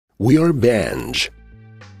We are BANGE.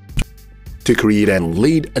 To create and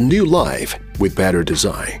lead a new life with better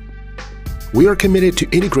design. We are committed to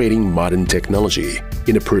integrating modern technology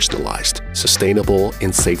in a personalized, sustainable,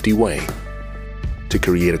 and safety way. To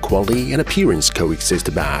create a quality and appearance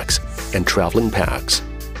coexist bags and traveling packs.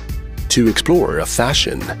 To explore a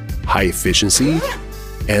fashion, high efficiency,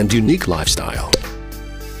 and unique lifestyle.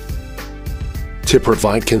 To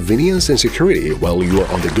provide convenience and security while you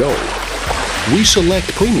are on the go. We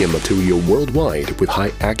select premium material worldwide with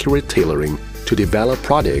high accurate tailoring to develop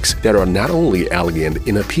products that are not only elegant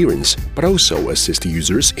in appearance but also assist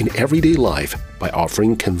users in everyday life by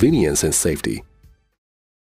offering convenience and safety.